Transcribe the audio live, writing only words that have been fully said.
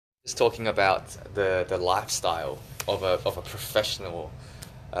Just talking about the lifestyle of a professional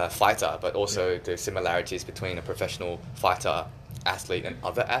fighter, but also the similarities between a professional fighter athlete and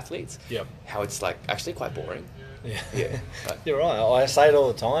other athletes. Yep. How it's like actually quite boring. Yeah, Yeah. But, you're right. I say it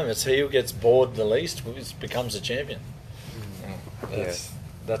all the time. It's he who gets bored the least who becomes a champion.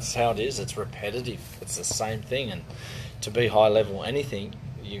 That's how it is. It's repetitive. It's the same thing. And to be high level anything,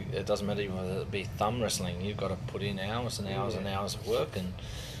 it doesn't matter whether it be thumb wrestling. You've got to put in hours and hours and hours of work, and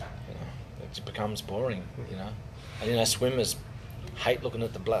it becomes boring. And swimmers hate looking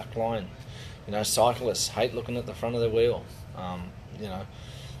at the black line. Cyclists hate looking at the front of the wheel.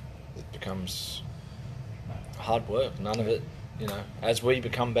 It becomes hard work. None of it, as we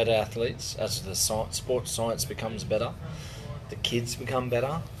become better athletes, as the sports science becomes better, the kids become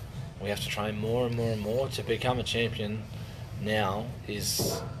better, we have to train more and more and more. To become a champion now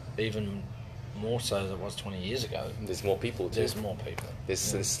is even more so than it was 20 years ago. there's more people too. There's more people.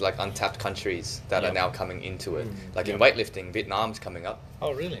 There's like untapped countries that are now coming into it. Like in Yep. weightlifting, Vietnam's coming up,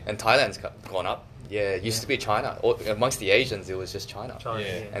 Oh, really? and Thailand's gone up. Yeah, it used to be China. Or amongst the Asians, it was just China. China,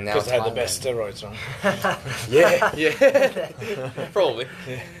 Yeah, And now because they had the Thailand. best steroids, right? Yeah. Probably.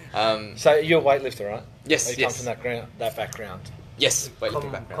 So you're a weightlifter, right? Yes, You come yes. from that background. Yes,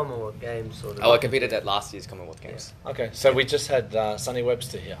 weightlifting background. Commonwealth Games sort of. Oh, I competed at last year's Commonwealth Games. Okay, so we just had Sonny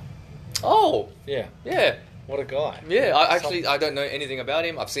Webster here. Oh, Yeah, yeah. what a guy. Yeah, I don't know anything about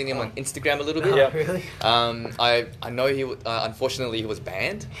him. I've seen him on Instagram a little bit. Yeah. Really? I know unfortunately he was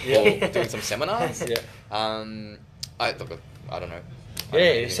banned Yeah. for doing some seminars. Yeah. I don't know. I don't know Yeah, you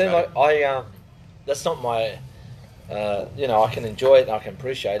anything seem about like him. that's not my. I can enjoy it and I can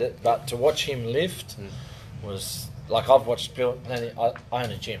appreciate it, but to watch him lift was like I've watched plenty. I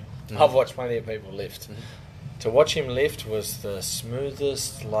own a gym. I've watched plenty of people lift. To watch him lift was the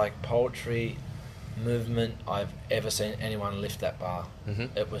smoothest, like poetry movement I've ever seen anyone lift that bar.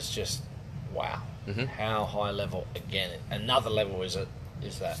 It was just wow. How high level again? Another level is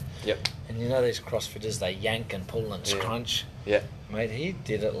that. Yep. And these CrossFitters, they yank and pull and scrunch. Yeah. Mate, he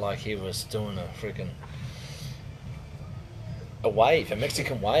did it like he was doing a wave, a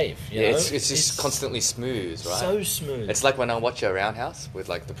Mexican wave. You know? It's just constantly smooth, right? So smooth. It's like when I watch a roundhouse with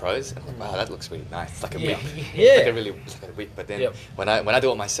like the pros, and I'm like, wow, that looks really nice. It's like a whip. Yeah. It's like a whip. But then Yep. when I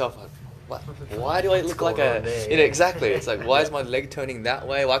do it myself, I'm like, what? Why do I look like going a? on there? Exactly. It's like, why is my leg turning that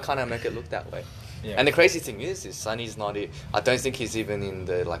way? Why can't I make it look that way? Yeah. And the crazy thing is Sonny's not. I don't think he's even in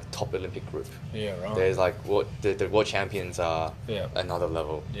the like top Olympic group. Yeah, right. There's like the world champions are Yeah. another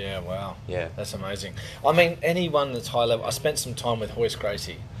level. Yeah, wow. Yeah. That's amazing. I mean, anyone that's high level. I spent some time with Hoist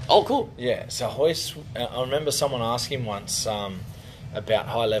Gracie. Oh, cool. Yeah, so Hoist. I remember someone asking once about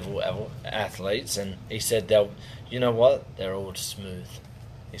high level athletes, and he said you know what? They're all smooth.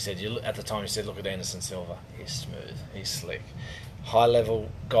 He said at the time he said, look at Anderson Silva. He's smooth. He's slick. High level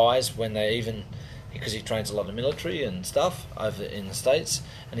guys when they even. Because he trains a lot of military and stuff over in the States,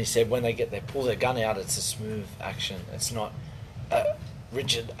 and he said when they pull their gun out, it's a smooth action. It's not a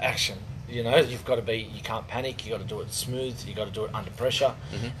rigid action. You've got to you can't panic. You got to do it smooth. You got to do it under pressure,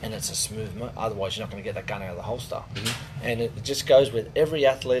 and it's a smooth. Otherwise, you're not going to get that gun out of the holster. And it just goes with every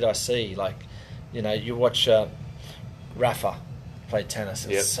athlete I see. Like, you watch Rafa play tennis.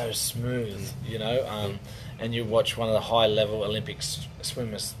 It's so smooth. And you watch one of the high level Olympic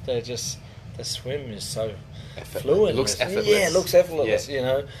swimmers. The swim is so fluid. It looks effortless. Yeah, it looks effortless.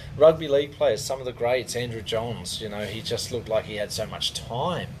 Yeah. Rugby league players, some of the greats, Andrew Johns, he just looked like he had so much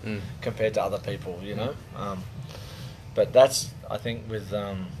time compared to other people, But that's, I think, with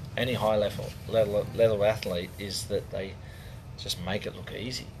any high level athlete, is that they just make it look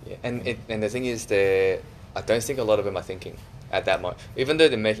easy. Yeah. And the thing is, I don't think a lot of them are thinking at that moment. Even though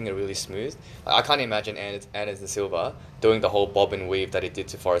they're making it really smooth, I can't imagine Anderson Silva doing the whole bob and weave that he did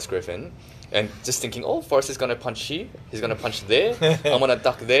to Forrest Griffin, and just thinking, oh, Forrest is going to punch here, he's going to punch there, I'm going to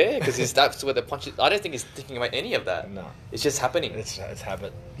duck there, because that's where the punch is. I don't think he's thinking about any of that. No. It's just happening. It's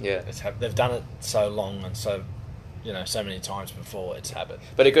habit. Yeah. They've done it so long and so many times before, it's habit.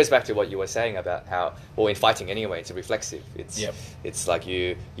 But it goes back to what you were saying about how, well, in fighting anyway, it's a reflexive. It's like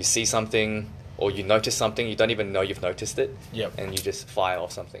you see something, or you notice something, you don't even know you've noticed it, and you just fire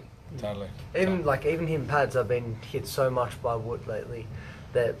off something. Totally. Even him pads, I've been hit so much by Wood lately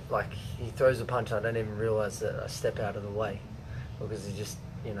that like he throws a punch, and I don't even realise that I step out of the way because it just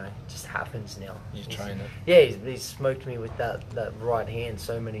it just happens now. You train it. Yeah, he's smoked me with that right hand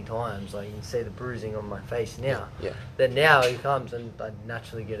so many times. Like you can see the bruising on my face now. Yeah. Then now he comes and I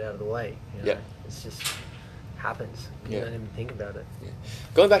naturally get out of the way. Yeah. It's just happens. You Yeah. don't even think about it. Yeah.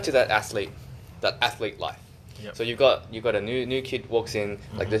 Going back to that athlete life. Yep. So you've got a new kid walks in,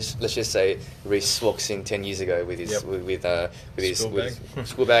 like let's just say Reece walks in 10 years ago with his Yep. with his School bag.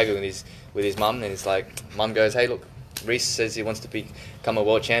 school bag and with his mum, and it's like mum goes, hey look, Reece says he wants to become a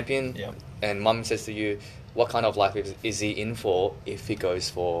world champion, Yep. and mum says to you, what kind of life is he in for if he goes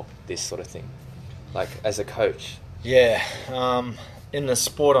for this sort of thing, like as a coach? Yeah, in the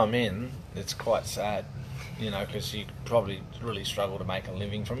sport I'm in, it's quite sad, because you probably really struggle to make a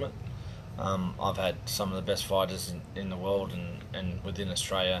living from it. I've had some of the best fighters in the world and within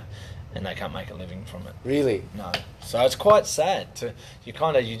Australia, and they can't make a living from it. Really? No. So it's quite sad. You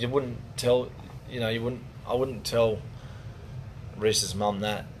wouldn't tell, I wouldn't tell Reece's mum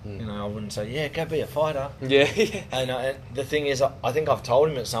that. I wouldn't say, yeah, go be a fighter. Yeah. And the thing is, I think I've told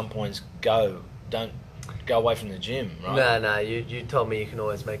him at some points, don't go away from the gym, right? No, you told me you can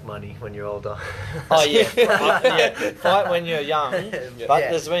always make money when you're older. Oh yeah, fight when you're young. But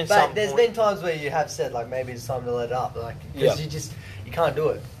there's been been times where you have said like maybe it's time to let it up, like because you can't do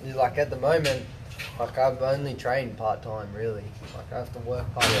it. Like at the moment, like I've only trained part time really. Like I have to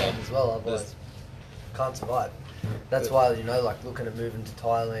work part time as well, otherwise can't survive. That's why like looking at moving to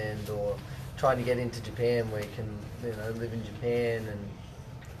Thailand or trying to get into Japan where you can live in Japan and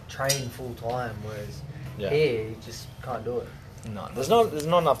train full time, whereas here you just can't do it. No, there's not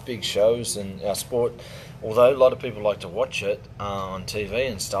enough big shows in our sport. Although a lot of people like to watch it on TV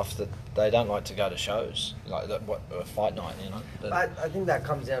and stuff, that they don't like to go to shows like that. What a fight night, I think that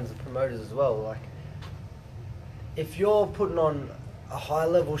comes down to the promoters as well. Like, if you're putting on a high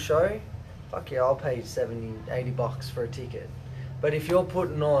level show, fuck yeah, I'll pay $70-$80 for a ticket. But if you're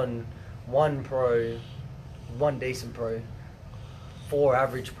putting on one decent pro, 4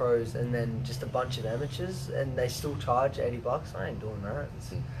 average pros, and then just a bunch of amateurs, and they still charge $80, I ain't doing that.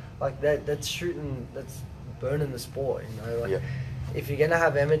 Like that's burning the sport, Like, if you're gonna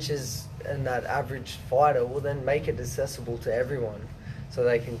have amateurs and that average fighter, well then make it accessible to everyone, so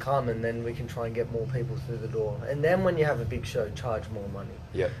they can come, and then we can try and get more people through the door. And then when you have a big show, charge more money.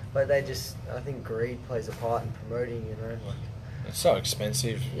 Yeah. But I think greed plays a part in promoting. Like it's so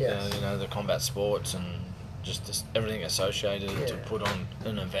expensive. Yes. The combat sports and just everything associated to put on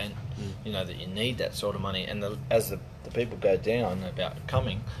an event, that you need that sort of money. And as the people go down about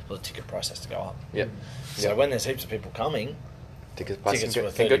coming, well, the ticket price has to go up. Yep. So when there's heaps of people coming, tickets were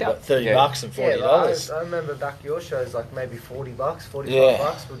can go down. $30 and $40. I remember back your shows, like maybe $40,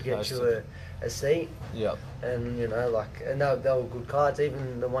 $45 would get you a seat. Yep. And and they were good cards.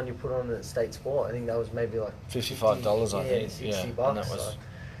 Even the one you put on at State Sport, I think that was maybe like $55, I think. $60. And that was.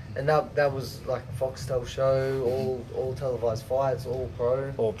 And that was like a Foxtel show, all televised fights, all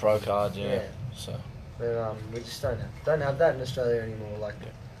pro. All pro card, So. But we just don't have that in Australia anymore. Like,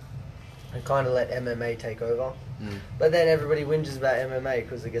 we kind of let MMA take over. But then everybody whinges about MMA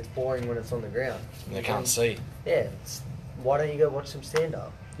because it gets boring when it's on the ground. They can't see. Yeah. Why don't you go watch some stand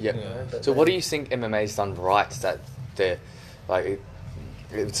up? Yeah. So what do you think MMA's done right that they're like?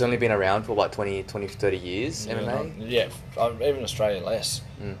 It's only been around for 20, 30 years, MMA? Even Australia less.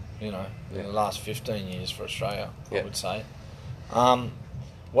 In the last 15 years for Australia, I would say.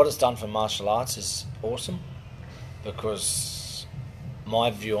 What it's done for martial arts is awesome, because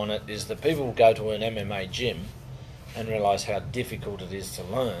my view on it is that people will go to an MMA gym and realise how difficult it is to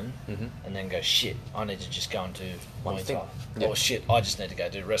learn, and then go, shit, I need to just go and do Muay Thai. Or shit, I just need to go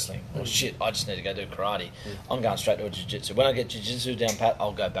do wrestling. Or shit, I just need to go do karate. I'm going straight to a jiu-jitsu. When I get jiu-jitsu down pat,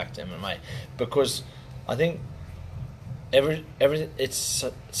 I'll go back to MMA. Because I think it's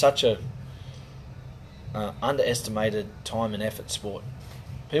such a underestimated time and effort sport.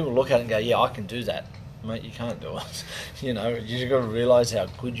 People look at it and go, yeah, I can do that. Mate, you can't do it. You've got to realise how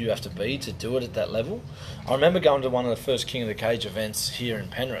good you have to be to do it at that level. I remember going to one of the first King of the Cage events here in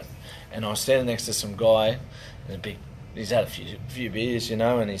Penrith, and I was standing next to some guy, he's had a few beers,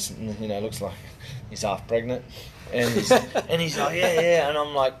 and he's, looks like he's half pregnant, and he's like, yeah, and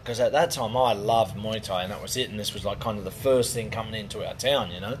I'm like, because at that time I loved Muay Thai, and that was it, and this was like kind of the first thing coming into our town,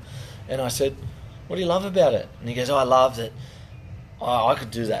 and I said, what do you love about it? And he goes, I love that. Oh, I could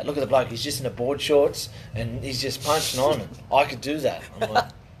do that. Look at the bloke. He's just in the board shorts and he's just punching on. I could do that. I'm like,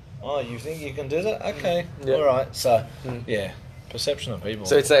 oh, you think you can do that? Okay, all right. So, perception of people.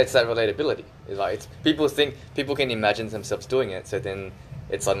 So it's that relatability. People can imagine themselves doing it. So then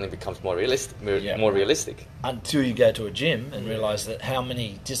it suddenly becomes more realistic. More realistic. Until you go to a gym and realise that how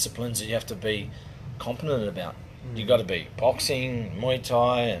many disciplines that you have to be competent about. You've got to be boxing, Muay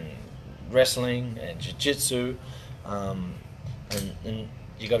Thai, and wrestling, and jiu-jitsu. And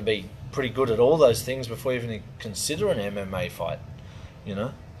you got to be pretty good at all those things before you even consider an MMA fight,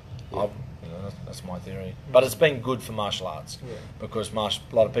 that's my theory. But it's been good for martial arts because a lot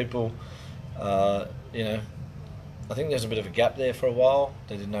of people, I think there's a bit of a gap there for a while.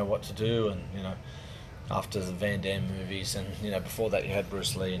 They didn't know what to do, and after the Van Damme movies, and before that you had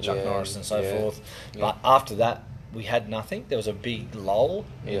Bruce Lee and Chuck Norris and so forth. Yeah. But after that, we had nothing. There was a big lull,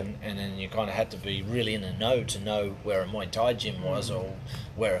 and then you kind of had to be really in the know to know where a Muay Thai gym was or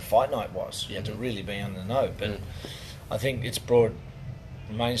where a fight night was. You had to really be in the know. But I think it's brought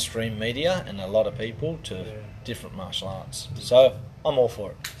mainstream media and a lot of people to different martial arts. So I'm all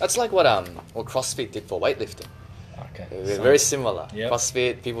for it. That's like what CrossFit did for weightlifting. Okay. Very similar. Yep.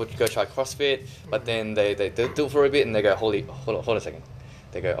 CrossFit, people go try CrossFit, but then they do it for a bit and they go, hold on a second.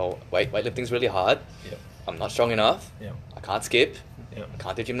 They go, oh, weightlifting's really hard. Yep. I'm not strong enough. Yep. I can't skip. Yep. I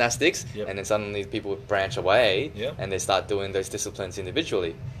can't do gymnastics. Yep. And then suddenly people branch away Yep. and they start doing those disciplines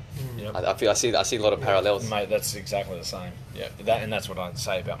individually. Yep. I see a lot of parallels. Mate, that's exactly the same. Yeah, and that's what I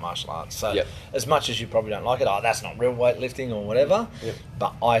say about martial arts. So, Yep. as much as you probably don't like it, that's not real weightlifting or whatever. Yep.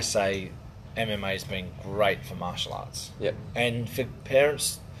 But I say MMA's been great for martial arts. Yep. And for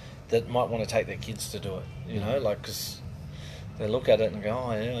parents that might want to take their kids to do it, because they look at it and go,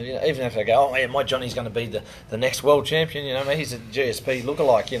 oh yeah, even if they go, oh yeah, my Johnny's going to be the next world champion, he's a GSP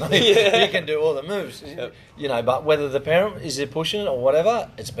lookalike, he can do all the moves, Yep. But whether the parent is pushing it or whatever,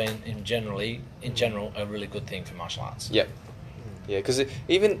 it's been in general a really good thing for martial arts. Yep. Yeah, because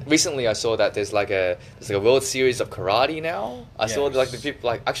even recently I saw that there's like a World Series of karate now. I saw like the people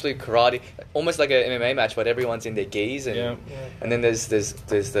actually karate, almost like a MMA match, but everyone's in their gis and then there's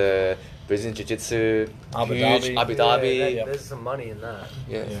the Brazilian Jiu-Jitsu, Abu huge, Dhabi. Abu Dhabi. Yeah, there's some money in that.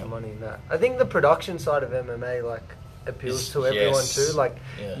 Yeah. There's some money in that. I think the production side of MMA appeals to everyone too.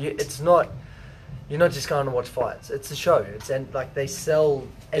 It's not. You're not just going to watch fights. It's a show. They sell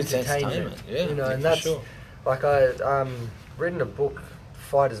entertainment. And that's sure. I written a book,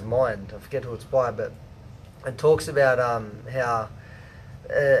 Fighter's Mind. I forget who it's by, but it talks about how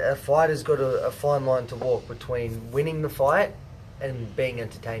a fighter's got a fine line to walk between winning the fight and being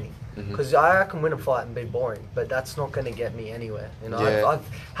entertaining. Because I can win a fight and be boring, but that's not going to get me anywhere. I've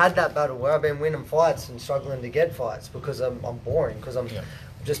had that battle where I've been winning fights and struggling to get fights because I'm boring, because I'm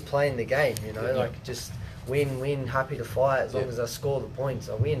just playing the game. Just win, happy to fight. As long as I score the points,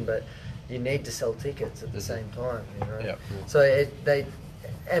 I win. But you need to sell tickets at the same time. So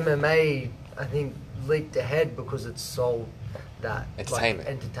MMA, I think, leaped ahead because it sold that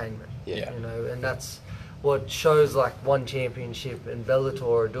entertainment. And that's what shows like One Championship and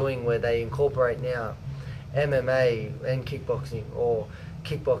Bellator are doing, where they incorporate now MMA and kickboxing, or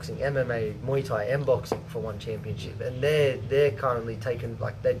kickboxing, MMA, Muay Thai, and boxing for One Championship, and they're currently taking,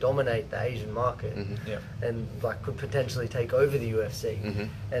 they dominate the Asian market, and could potentially take over the UFC.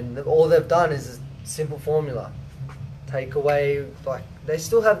 And all they've done is a simple formula: take away, they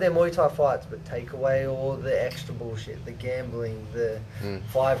still have their Muay Thai fights, but take away all the extra bullshit, the gambling, the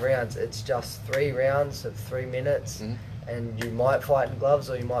 5 rounds. It's just 3 rounds of 3 minutes, and you might fight in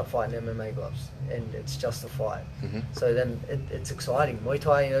gloves or you might fight in MMA gloves, and it's just a fight. So then it's exciting. Muay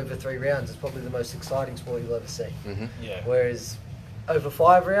Thai over 3 rounds is probably the most exciting sport you'll ever see. Whereas over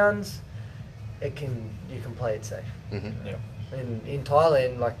 5 rounds, you can play it safe. In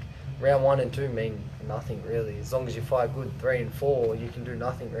Thailand, round 1 and 2 mean nothing really. As long as you fight good 3 and 4, you can do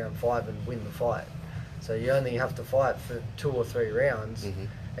nothing round 5 and win the fight. So you only have to fight for 2 or 3 rounds,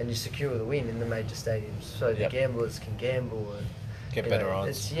 and you secure the win in the major stadiums. So the gamblers can gamble and get better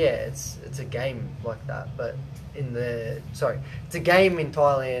odds. It's a game like that, but it's a game in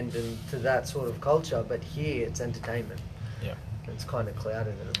Thailand and to that sort of culture. But here it's entertainment. It's kind of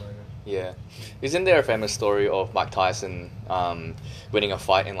clouded at the moment. Yeah. Isn't there a famous story of Mike Tyson winning a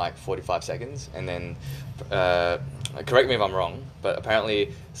fight in 45 seconds? And then, correct me if I'm wrong, but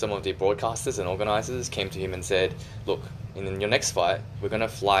apparently some of the broadcasters and organizers came to him and said, look, in your next fight, we're going to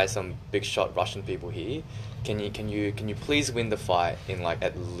fly some big shot Russian people here. Can you please win the fight in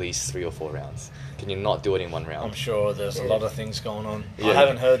at least 3 or 4 rounds? Can you not do it in 1 round? I'm sure there's a lot of things going on. I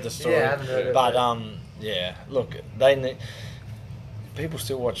haven't heard the story. I haven't heard it. But, look, people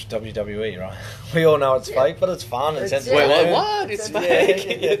still watch WWE, right? We all know it's fake, but it's fun. It's entertaining. Wait, what? It's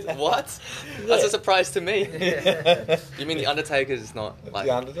fake? What? That's a surprise to me. You mean The Undertaker's not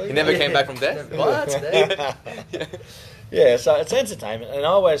The Undertaker? He never came back from death? What? So it's entertainment. And I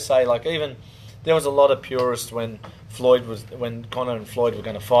always say, even there was a lot of purists when Conor and Floyd were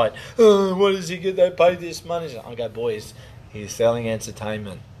going to fight. Oh, what does he get? They pay this money. I go, boys, he's selling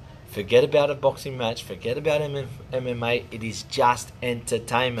entertainment. Forget about a boxing match. Forget about MMA. It is just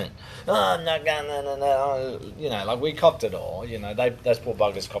entertainment. Oh, no. We copped it all. Those poor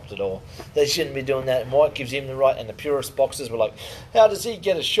buggers copped it all. They shouldn't be doing that. And White gives him the right. And the purist boxers were like, how does he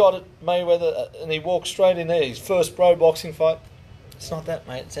get a shot at Mayweather and he walks straight in there? His first pro boxing fight. It's not that,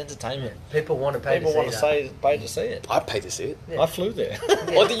 mate. It's entertainment. People want to pay People to want see to pay to see it. I paid to see it. Yeah. I flew there.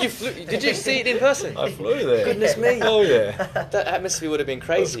 Or did you see it in person? I flew there. Goodness me. Oh yeah. That atmosphere would have been It's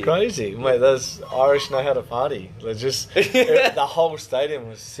crazy. crazy, mate. Those Irish know how to party. They're just the whole stadium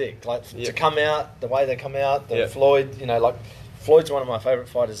was sick. Like Yeah. to come out, the way they come out, the Yeah. Floyd. You know, like Floyd's one of my favourite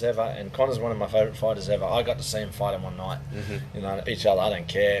fighters ever, and Connor's one of my favourite fighters ever. I got to see them fight in one night. Mm-hmm. You know, each other. I don't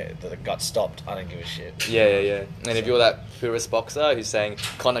care that it got stopped. I don't give a shit. Yeah. And if you're that purist boxer who's saying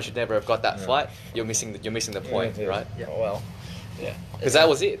Connor should never have got that Yeah. fight, you're missing the point, Yeah, right? Yeah. Well. Yeah. Because that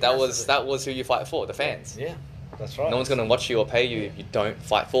was it. That was who you fight for, the fans. Yeah. That's right. No one's gonna watch you or pay you if you don't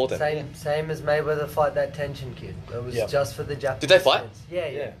fight for them. Same as Mayweather fight that tension kid. It was Yep. just for the Japanese. Did they fight? fans. Yeah.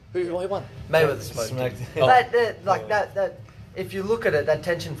 Yeah. Who won? Mayweather smoked Smacked him. him. That if you look at it, that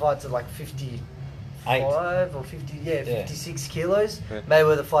tension fight's at like 55 or 56 kilos. Yeah.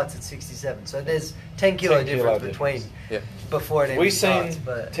 Mayweather fights at 67. So there's 10 kilo 10 kilo difference between Yeah. before it even We starts. seen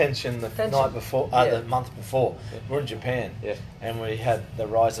But tension the Tension. night before, Yeah. the month before. We're in Japan, Yeah. and we had the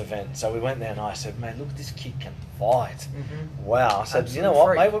Rise event. So we went there, and I said, "Man, look, this kid can fight." Mhm. Wow! I said, Absolute "You know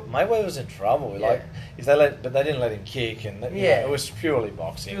what? freak. Mayweather's in trouble. Yeah. Like, but they didn't let him kick, and Yeah. it was purely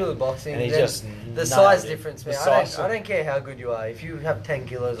boxing. purely boxing. and he then just the nailed size it. difference, The man. size I don't care how good you are. If you have 10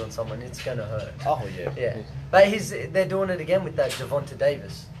 kilos on someone, it's gonna hurt. Oh yeah. Yeah, but they're doing it again with that Javonte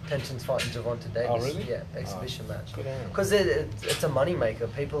Davis. Tension's fighting Javonte Davis. Oh, really? Yeah, exhibition Oh, match. good on him. Because it's a money maker.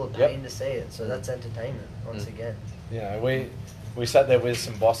 People are Yep. paying to see it, so that's entertainment once again. You know, we sat there with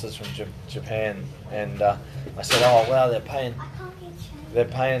some bosses from Japan, and I said, "Oh wow, they're paying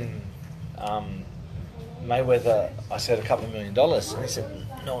Mayweather." I said $2 million, and he said,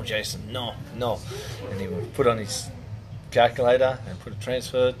 "No, Jason, no." And he would put on his calculator and put a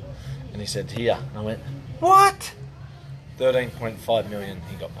transfer, and he said, "Here." And I went, "What?" 13.5 million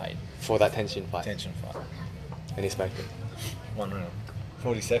he got paid. For that tension fight. Tension fight, And he smoked him. 1 round,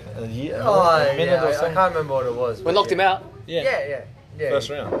 40 seconds, a year, Oh, a minute yeah, or I something. can't remember what it was. We but knocked him out. Yeah. First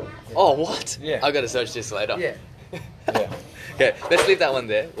round. Oh, what? Yeah. I gotta search this later. Yeah. Yeah. Okay, let's leave that one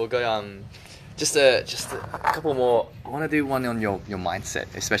there. We'll go just a couple more. I want to do one on your mindset,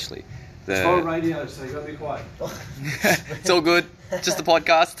 especially. It's all radio, so you gotta be quiet. It's all good. Just a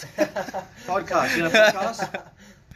podcast. Podcast, you know, podcast?